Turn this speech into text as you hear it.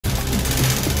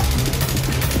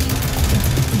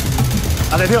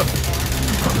Atención.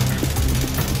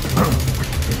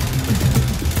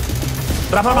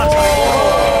 Rafa Almansa.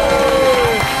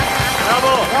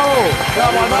 ¡Bravo!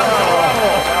 ¡Bravo, Almansa!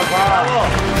 ¡Bravo!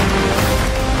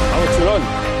 ¡Vamos, chulón!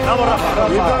 ¡Vamos,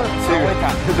 Rafa! Sí,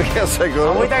 te quedas seco.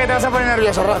 Agüita que te vas a poner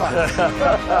nervioso, Rafa.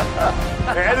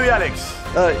 Edu y Alex.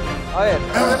 A ver.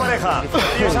 De pareja.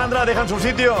 Y Sandra dejan su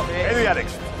sitio. Edu y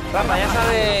Alex. Rafa, ya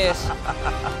sabes.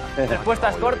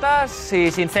 Respuestas cortas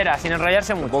y sinceras, sin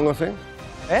enrollarse mucho. Póngase.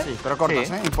 ¿Eh? Sí, pero cortas,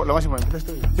 Sí. ¿eh? Lo más importante es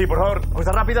tuyo. Sí, por favor,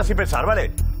 respuestas rápidas sin pensar,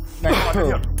 ¿vale? Venga,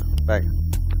 Atención. Venga.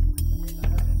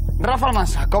 Rafa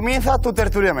Almansa, comienza tu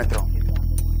tertuliómetro.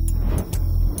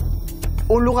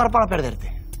 Un lugar para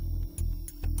perderte.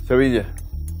 Sevilla.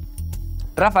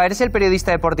 Rafa, ¿eres el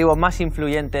periodista deportivo más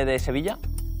influyente de Sevilla?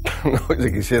 No,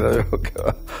 si quisiera yo.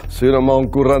 Soy uno más un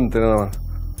currante, nada más.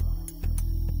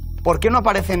 ¿Por qué no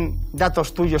aparecen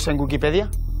datos tuyos en Wikipedia?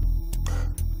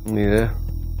 Ni idea.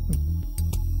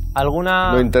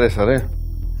 ¿Alguna interesaré.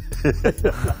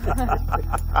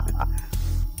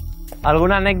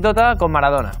 ¿Alguna anécdota con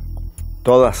Maradona?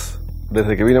 Todas.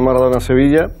 Desde que vino Maradona a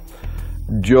Sevilla,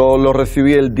 yo lo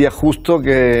recibí el día justo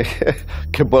que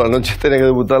por la noche tenía que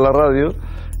debutar en la radio,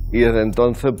 y desde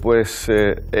entonces pues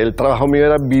el trabajo mío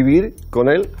era vivir con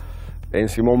él en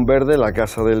Simón Verde, la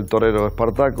casa del torero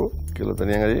Espartaco, que lo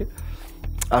tenían allí,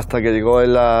 hasta que llegó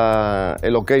el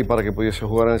ok para que pudiese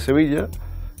jugar en Sevilla,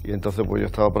 y entonces pues yo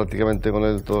estaba prácticamente con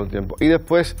él todo el tiempo. Y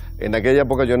después, en aquella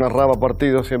época yo narraba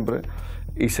partidos siempre,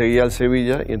 y seguía al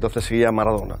Sevilla, y entonces seguía a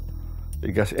Maradona. Y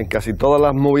en casi todas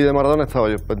las movies de Maradona estaba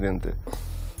yo pendiente.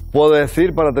 Puedo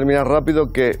decir, para terminar rápido,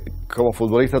 que como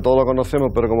futbolista todos lo conocemos,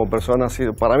 pero como persona ha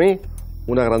sido, para mí,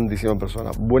 una grandísima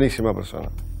persona, buenísima persona.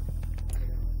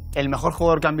 ¿El mejor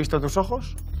jugador que han visto tus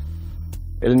ojos?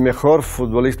 El mejor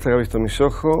futbolista que ha visto mis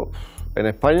ojos en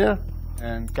España,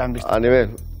 ¿Qué han visto? a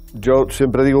nivel. Yo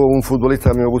siempre digo un futbolista que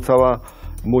a mí me gustaba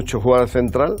mucho jugar al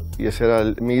central, y ese era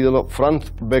mi ídolo,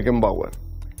 Franz Beckenbauer.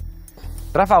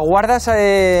 Rafa, ¿guardas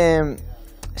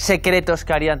secretos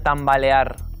que harían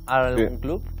tambalear a algún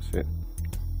club? Sí.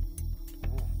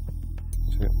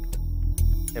 Sí.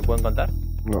 ¿Me pueden contar?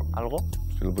 No. ¿Algo?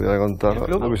 Si lo pudiera contar, ¿El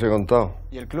club? lo hubiese contado.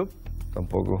 ¿Y el club?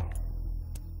 Tampoco.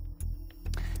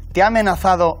 ¿Te ha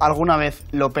amenazado alguna vez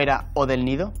Lopera o Del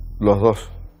Nido? Los dos.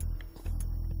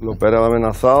 Lopera me ha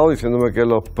amenazado diciéndome que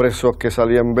los presos que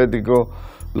salían béticos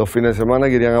los fines de semana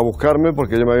querían a buscarme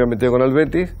porque yo me había metido con el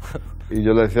Betis, y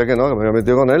yo le decía que no, que me había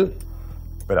metido con él.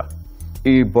 Espera.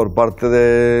 Y por parte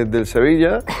del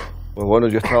Sevilla, pues bueno,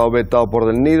 yo estaba vetado por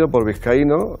Del Nido, por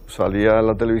vizcaíno, salía en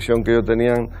la televisión que ellos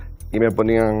tenían y me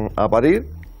ponían a parir,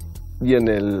 y en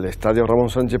el estadio Ramón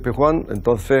Sánchez Pizjuán,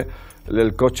 entonces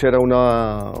el coche era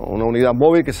una unidad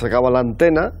móvil que sacaba la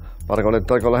antena para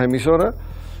conectar con las emisoras,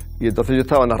 y entonces yo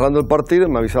estaba narrando el partido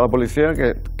y me avisaba la policía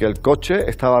que el coche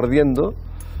estaba ardiendo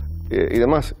y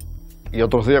demás. Y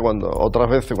otras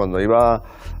veces cuando iba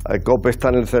a COPE, está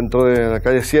en el centro de la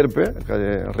calle Sierpe,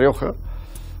 calle Rioja,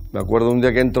 me acuerdo un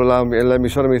día que entro en la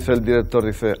emisora y me dice el director,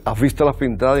 dice, ¿has visto las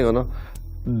pintadas? Digo, no.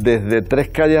 Desde 3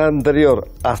 calles anterior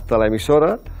hasta la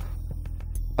emisora,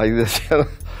 ahí decía,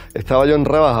 estaba yo en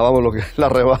rebaja, vamos, lo que es la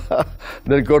rebaja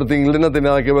del Corte Inglés no tiene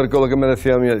nada que ver con lo que me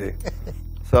decía a mí allí,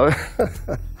 ¿sabes?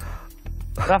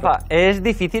 Rafa, ¿es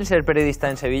difícil ser periodista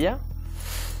en Sevilla?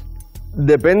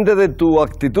 Depende de tu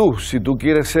actitud. Si tú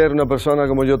quieres ser una persona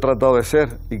como yo he tratado de ser,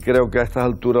 y creo que a estas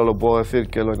alturas lo puedo decir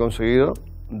que lo he conseguido,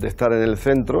 de estar en el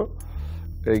centro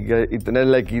y tener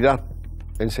la equidad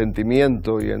en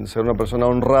sentimiento y en ser una persona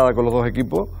honrada con los dos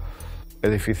equipos,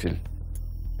 es difícil.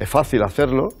 Es fácil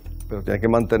hacerlo, pero tienes que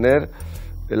mantener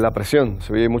la presión.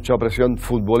 Se ve mucha presión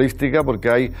futbolística porque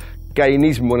hay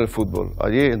cainismo en el fútbol.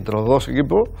 Allí, entre los dos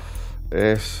equipos,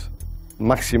 es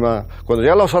máxima. Cuando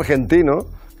llegan los argentinos,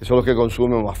 que son los que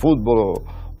consumen más fútbol, o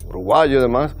uruguayo y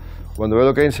demás, cuando ve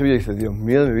lo que hay en Sevilla, dice, Dios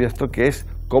mío de mi vida, ¿esto qué es?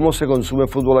 ¿Cómo se consume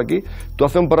fútbol aquí? Tú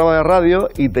haces un programa de radio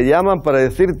y te llaman para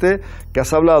decirte que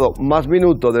has hablado más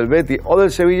minutos del Betis o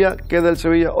del Sevilla que del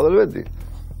Sevilla o del Betis.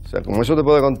 O sea, como eso te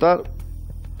puede contar,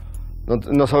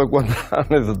 no sabes cuántas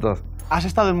anécdotas. ¿Has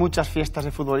estado en muchas fiestas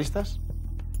de futbolistas?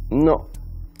 No,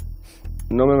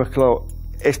 no me he mezclado.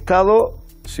 He estado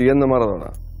siguiendo a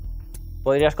Maradona.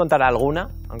 ¿Podrías contar alguna,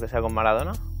 aunque sea con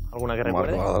Maradona? ¿Alguna que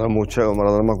recuerdes? Maradona mucho, con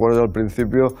Maradona me acuerdo al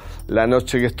principio, la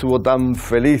noche que estuvo tan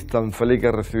feliz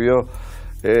que recibió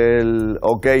el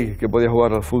ok que podía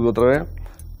jugar al fútbol otra vez,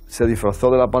 se disfrazó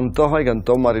de la Pantoja y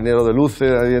cantó Marinero de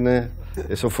Luces, ahí viene,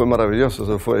 eso fue maravilloso,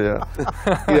 eso fue ya.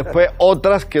 Y después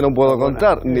otras que no puedo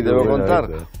contar, ni debo contar.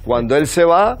 Cuando él se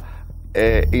va,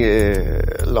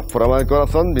 los programas del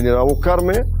corazón vinieron a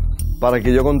buscarme para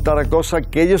que yo contara cosas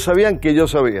que ellos sabían que yo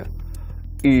sabía.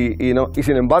 Y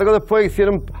sin embargo después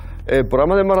hicieron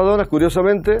programas de Maradona,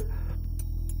 curiosamente,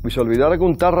 y se olvidara que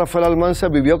un tal Rafael Almansa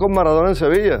vivió con Maradona en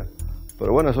Sevilla.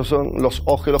 Pero bueno, esos son los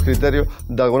ojos y los criterios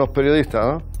de algunos periodistas,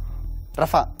 ¿no?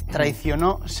 Rafa,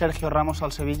 ¿traicionó Sergio Ramos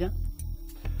al Sevilla?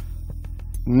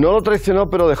 No lo traicionó,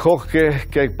 pero dejó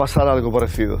que pasara algo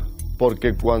parecido.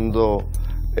 Porque cuando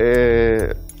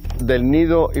Del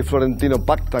Nido y Florentino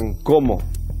pactan cómo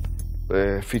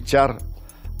fichar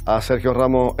a Sergio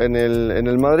Ramos en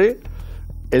el Madrid,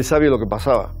 él sabía lo que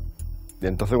pasaba. Y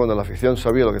entonces cuando la afición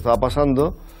sabía lo que estaba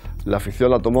pasando, la afición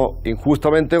la tomó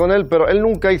injustamente con él, pero él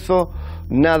nunca hizo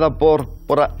nada por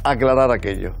aclarar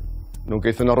aquello. Nunca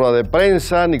hizo una rueda de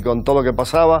prensa, ni con todo lo que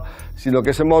pasaba, sino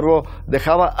que ese morbo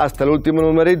dejaba hasta el último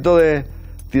numerito de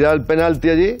tirar el penalti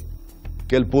allí,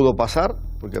 que él pudo pasar,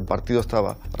 porque el partido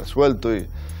estaba resuelto, y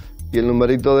el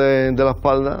numerito de la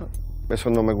espalda,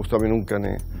 eso no me gustó a mí nunca,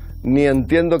 ni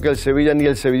entiendo que el Sevilla ni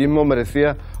el sevillismo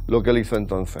merecía lo que él hizo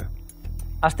entonces.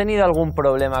 ¿Has tenido algún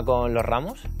problema con los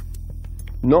Ramos?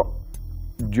 No,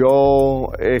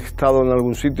 yo he estado en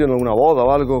algún sitio, en alguna boda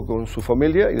o algo con su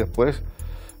familia, y después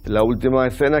la última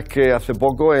escena es que hace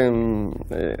poco en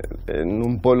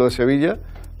un pueblo de Sevilla,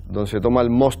 donde se toma el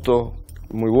mosto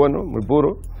muy bueno, muy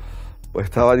puro, pues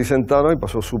estaba allí sentado y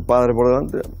pasó su padre por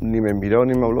delante, ni me miró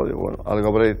ni me habló. Digo, bueno, algo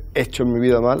habré hecho en mi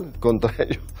vida mal contra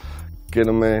ellos, que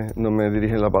no me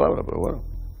dirigen la palabra, pero bueno,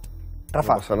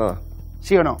 Rafa, no pasa nada.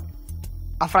 ¿Sí o no?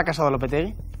 ¿Ha fracasado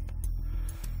Lopetegui?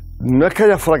 No es que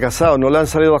haya fracasado, no le han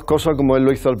salido las cosas como él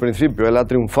lo hizo al principio. Él ha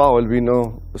triunfado, él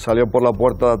salió por la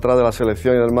puerta de atrás de la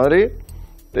selección y del Madrid,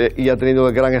 y ha tenido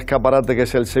el gran escaparate que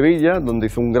es el Sevilla, donde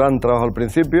hizo un gran trabajo al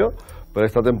principio, pero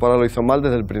esta temporada lo hizo mal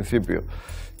desde el principio.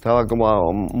 Estaba como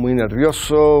muy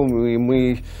nervioso,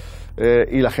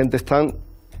 y la gente está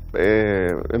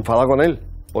enfadada con él,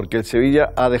 porque el Sevilla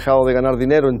ha dejado de ganar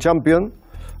dinero en Champions,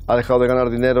 ha dejado de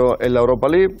ganar dinero en la Europa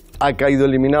League, ha caído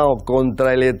eliminado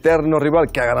contra el eterno rival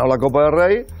que ha ganado la Copa del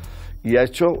Rey, y ha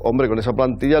hecho, hombre, con esa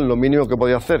plantilla lo mínimo que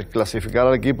podía hacer, clasificar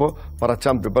al equipo para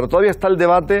Champions. Pero todavía está el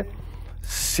debate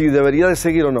si debería de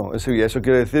seguir o no en Sevilla. Eso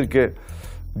quiere decir que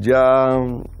ya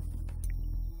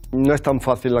no es tan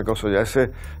fácil la cosa, ya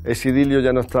ese idilio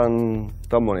ya no es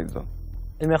tan bonito.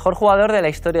 El mejor jugador de la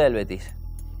historia del Betis.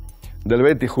 Del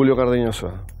Betis, Julio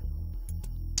Cardeñosa.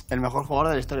 El mejor jugador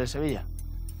de la historia de Sevilla.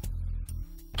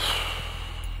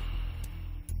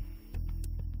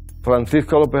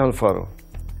 Francisco López Alfaro.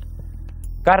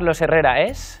 Carlos Herrera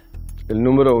es... El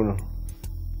número 1.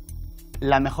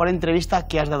 La mejor entrevista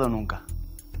que has dado nunca.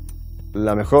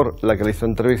 La mejor, la que le hizo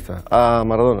entrevista a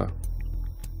Maradona.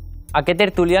 ¿A qué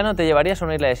tertuliano te llevarías a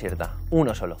una isla desierta?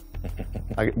 Uno solo.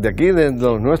 De aquí, de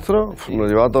los nuestros, me lo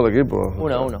llevaba todo el equipo.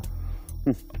 Uno.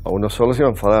 A uno solo se iba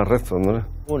a enfadar el resto, ¿no?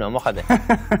 Uno, mójate.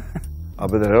 A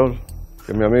Pedrerol,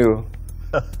 que es mi amigo.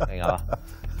 Venga, va.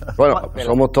 Bueno,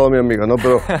 somos todos mis amigos, ¿no?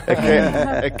 Pero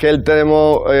es que él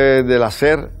tenemos de la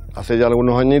SER, hace ya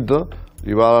algunos añitos,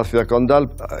 iba a la ciudad condal,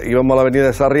 íbamos a la avenida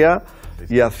de Sarriá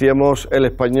y hacíamos el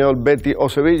español Betis o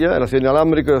Sevilla, él hacía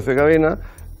inalámbrico, yo hacía cabina,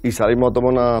 y salimos a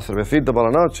tomar una cervecita para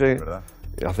la noche.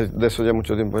 Y hace de eso ya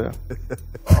mucho tiempo ya.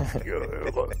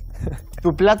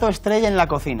 Tu plato estrella en la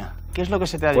cocina. ¿Qué es lo que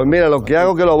se te ha Pues mira, lo que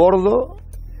hago que lo bordo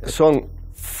son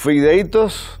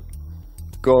fideitos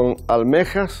con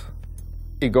almejas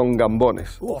y con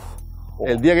gambones.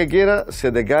 El día que quieras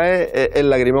se te cae el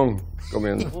lagrimón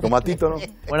comiendo. Tomatito, ¿no?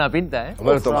 Buena pinta, ¿eh?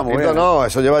 Hombre, el tomatito no,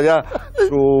 eso lleva ya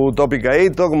su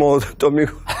topicadito, como tu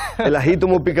amigo. El ajito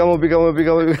muy picado, muy picado, muy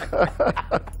picado, muy picado.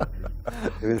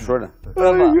 Qué bien suena.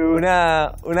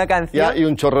 Rafa, una canción... Ya, y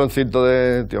un chorroncito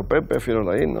de tío Pepe,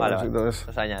 Firolaín, ¿no? Vale, De eso.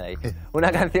 pues añade ahí.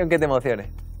 Una canción que te emocione.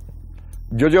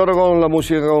 Yo lloro con la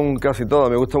música, con casi toda.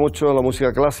 Me gusta mucho la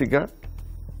música clásica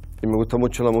y me gusta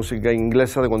mucho la música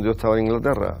inglesa de cuando yo estaba en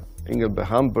Inglaterra.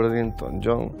 Engelbert Humperdinck, Elton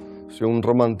John. Soy un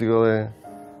romántico de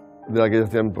aquellos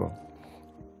tiempos.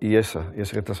 Y esa que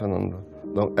está sonando.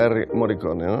 Don Henry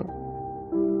Morricone, ¿no?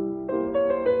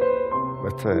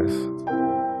 Este es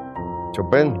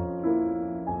Chopin.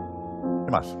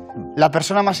 ¿Qué más? La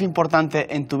persona más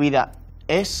importante en tu vida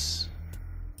es...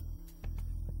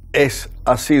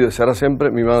 Ha sido y será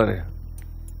siempre mi madre,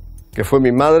 que fue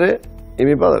mi madre y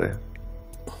mi padre.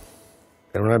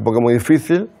 Era una época muy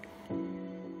difícil,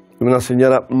 una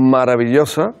señora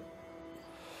maravillosa,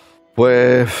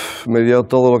 pues me dio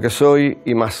todo lo que soy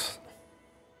y más.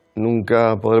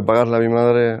 Nunca podré pagarle a mi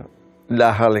madre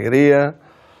las alegrías,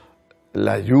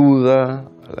 la ayuda,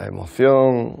 la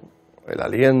emoción, el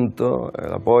aliento,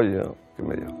 el apoyo que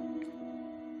me dio.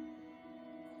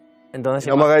 Entonces,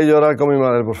 No me hagáis llorar con mi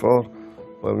madre, por favor.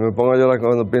 Pues me pongo a llorar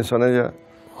cuando pienso en ella.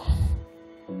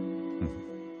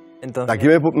 Entonces, Aquí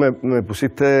me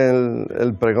pusiste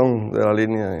el pregón de la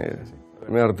línea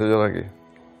y me harté yo de aquí.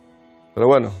 Pero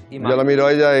bueno, yo la miro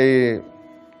a ella y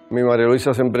mi María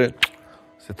Luisa siempre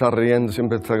se está riendo,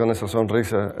 siempre está con esa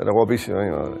sonrisa. Era guapísima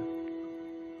mi madre.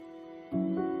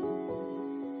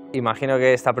 imagino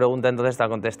que esta pregunta entonces está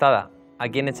contestada. ¿A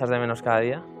quién echas de menos cada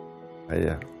día? A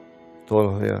ella,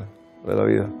 todos los días de la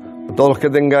vida. Todos los que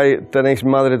tenéis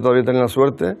madre, todavía tenéis la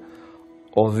suerte,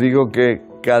 os digo que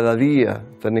cada día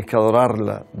tenéis que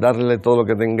adorarla, darle todo lo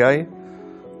que tengáis,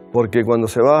 porque cuando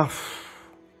se va,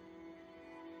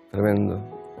 tremendo.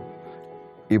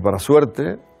 Y para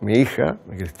suerte, mi hija,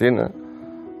 mi Cristina,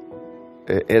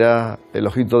 era el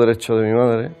ojito derecho de mi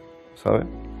madre, ¿sabes?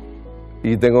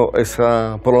 Y tengo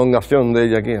esa prolongación de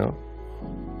ella aquí, ¿no?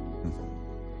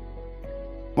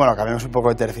 Bueno, cambiamos un poco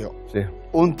de tercio. Sí.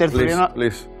 Un tertuliano...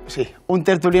 Please. Sí, un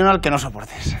tertuliano al que no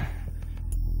soportes.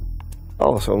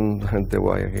 Oh, son gente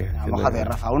guay aquí. Mójate,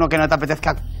 Rafa. Uno que no te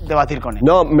apetezca debatir con él.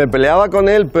 No, me peleaba con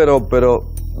él, pero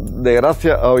de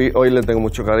gracia hoy le tengo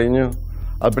mucho cariño.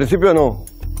 Al principio no,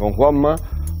 con Juanma,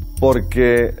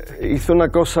 porque hizo una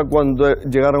cosa cuando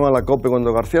llegaron a la COPE,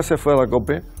 cuando García se fue a la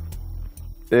COPE,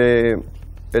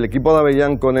 el equipo de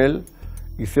Avellán con él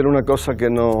hicieron una cosa que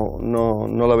no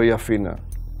la veía fina.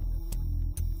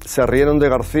 Se rieron de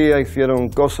García, hicieron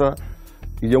cosas,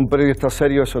 y yo, un periodista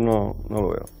serio, eso no lo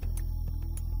veo.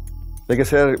 Hay que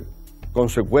ser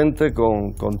consecuente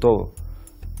con todo.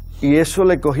 Y eso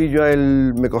le cogí yo a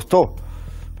él, me costó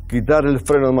quitar el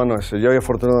freno de mano ese. Yo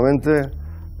afortunadamente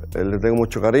le tengo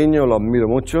mucho cariño, lo admiro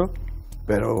mucho,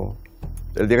 pero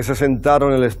el día que se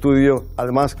sentaron en el estudio,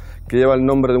 además que lleva el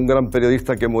nombre de un gran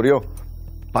periodista que murió,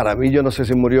 para mí yo no sé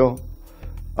si murió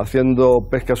haciendo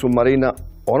pesca submarina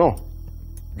o no,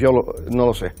 yo no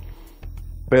lo sé,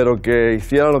 pero que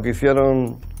hicieran lo que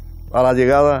hicieron a la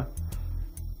llegada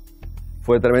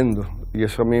fue tremendo y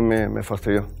eso a mí me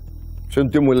fastidió. Soy un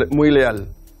tío muy leal.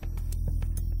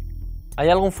 ¿Hay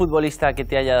algún futbolista que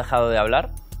te haya dejado de hablar?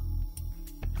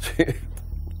 Sí.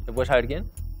 ¿Se puede saber quién?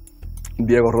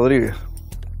 Diego Rodríguez.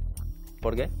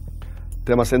 ¿Por qué?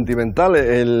 Tema sentimental,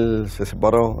 él se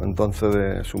separó entonces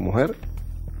de su mujer,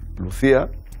 Lucía,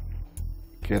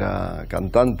 que era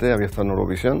cantante, había estado en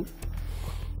Eurovisión.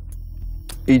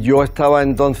 Y yo estaba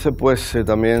entonces pues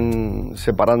también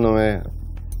separándome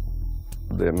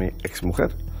de mi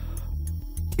exmujer.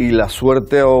 Y la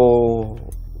suerte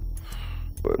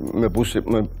me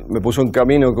puso en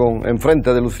camino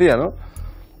enfrente de Lucía, ¿no?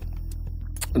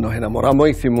 Nos enamoramos,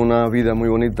 hicimos una vida muy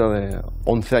bonita de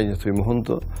 11 años, estuvimos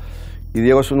juntos. Y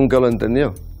Diego eso nunca lo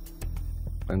entendió.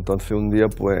 Entonces un día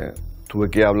pues tuve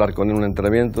que hablar con él en un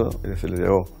entrenamiento y decirle,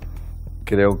 Diego,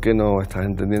 creo que no estás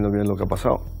entendiendo bien lo que ha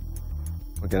pasado.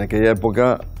 Porque en aquella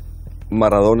época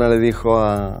Maradona le dijo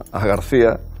a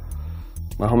García,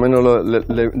 más o menos,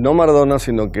 no Maradona,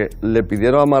 sino que le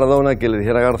pidieron a Maradona que le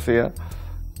dijera a García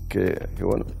que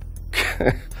bueno,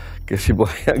 que si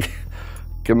podía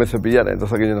que me cepillara.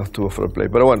 Entonces aquello no estuvo fair play.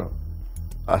 Pero bueno,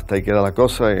 hasta ahí queda la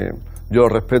cosa y yo lo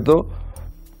respeto.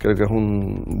 Creo que es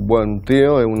un buen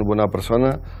tío, es una buena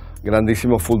persona,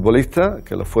 grandísimo futbolista,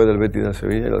 que lo fue del Betis de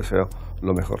Sevilla y le deseo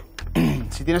lo mejor.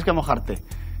 Si tienes que mojarte,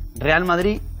 ¿Real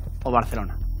Madrid o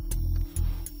Barcelona?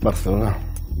 Barcelona.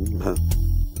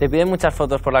 ¿Te piden muchas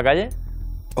fotos por la calle?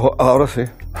 Ahora sí.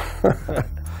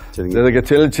 Desde que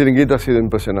estoy en el Chiringuito ha sido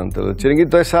impresionante. El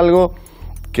Chiringuito es algo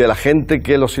que la gente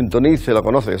que lo sintonice, lo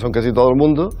conoce, que son casi todo el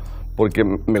mundo, porque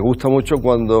me gusta mucho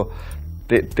cuando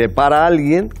te para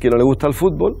alguien que no le gusta el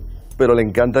fútbol, pero le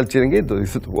encanta el Chiringuito.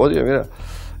 Dices tú, oye, mira.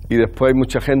 Y después hay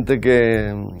mucha gente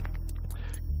que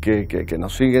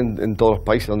nos sigue en todos los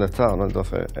países donde está, ¿no?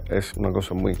 Entonces es una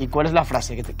cosa muy... ¿Y cuál es la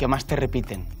frase que más te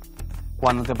repiten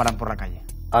cuando te paran por la calle?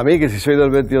 A mí, que si soy del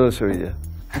Betis o de Sevilla.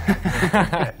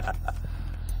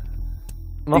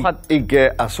 Y que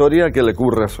a Soria, que le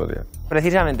curre a Soria.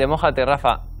 Precisamente, mójate,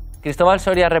 Rafa. ¿Cristóbal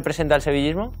Soria representa el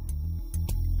sevillismo?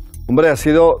 Hombre, ha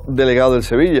sido delegado del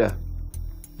Sevilla.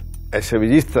 Es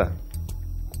sevillista.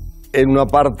 En una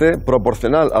parte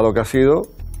proporcional a lo que ha sido,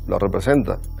 lo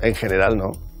representa. En general,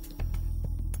 no.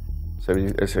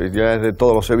 El Sevilla es de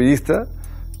todos los sevillistas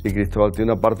y Cristóbal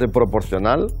tiene una parte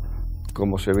proporcional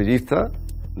como sevillista.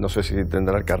 No sé si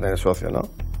tendrá el carnet de socio, ¿no?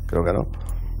 Creo que no.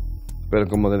 Pero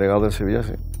como delegado de Sevilla,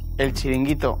 sí. ¿El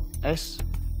Chiringuito es?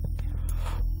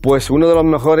 Pues uno de los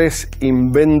mejores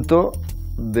inventos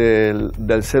del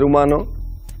ser humano,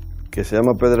 que se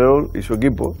llama Pedrerol y su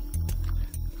equipo,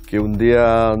 que un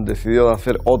día decidió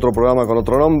hacer otro programa con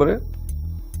otro nombre,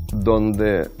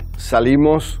 donde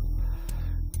salimos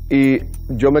y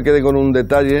yo me quedé con un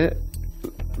detalle,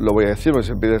 lo voy a decir porque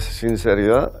se pide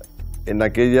sinceridad. En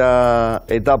aquella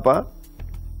etapa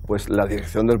pues la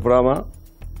dirección del programa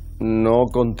no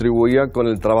contribuía con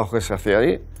el trabajo que se hacía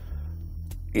ahí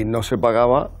y no se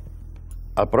pagaba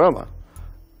al programa.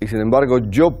 Y sin embargo,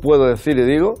 yo puedo decir y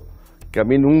digo que a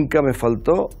mí nunca me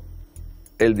faltó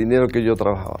el dinero que yo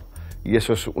trabajaba. Y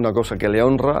eso es una cosa que le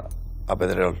honra a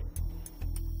Pedrerol.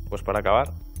 Pues para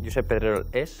acabar, Josep Pedrerol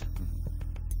es...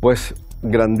 Pues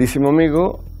grandísimo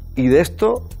amigo y de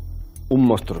esto un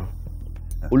monstruo,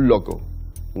 un loco,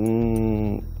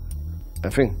 en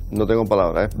fin, no tengo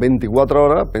palabras. 24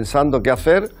 horas pensando qué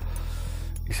hacer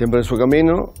y siempre en su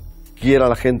camino, quiere a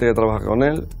la gente que trabaja con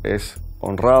él, es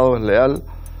honrado, es leal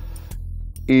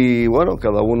y bueno,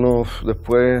 cada uno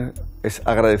después es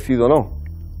agradecido o no.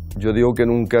 Yo digo que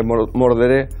nunca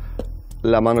morderé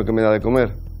la mano que me da de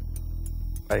comer.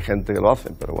 Hay gente que lo hace,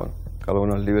 pero bueno, cada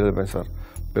uno es libre de pensar.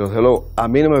 Pero desde luego, a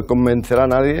mí no me convencerá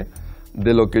nadie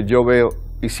de lo que yo veo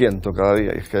y siento cada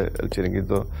día. Y es que el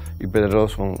Chiringuito y Pedrerol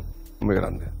son muy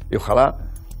grandes. Y ojalá,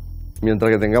 mientras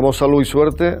que tengamos salud y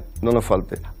suerte, no nos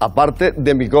falte. Aparte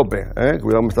de mi cope, ¿eh?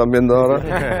 Cuidado, me están viendo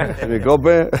ahora. Mi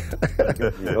cope.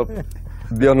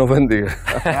 Dios nos bendiga.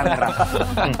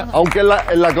 Aunque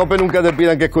en la cope nunca te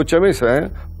pidan que escuche misa, ¿eh?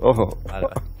 Ojo.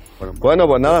 Bueno,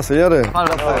 pues nada, señores. ¡Bravo,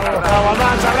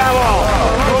 Almansa, bravo!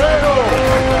 ¡Torero!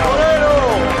 ¡Torero!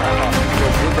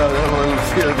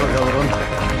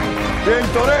 ¡Bien,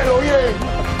 torero, bien!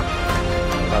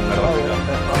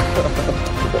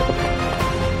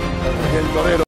 Bien, torero.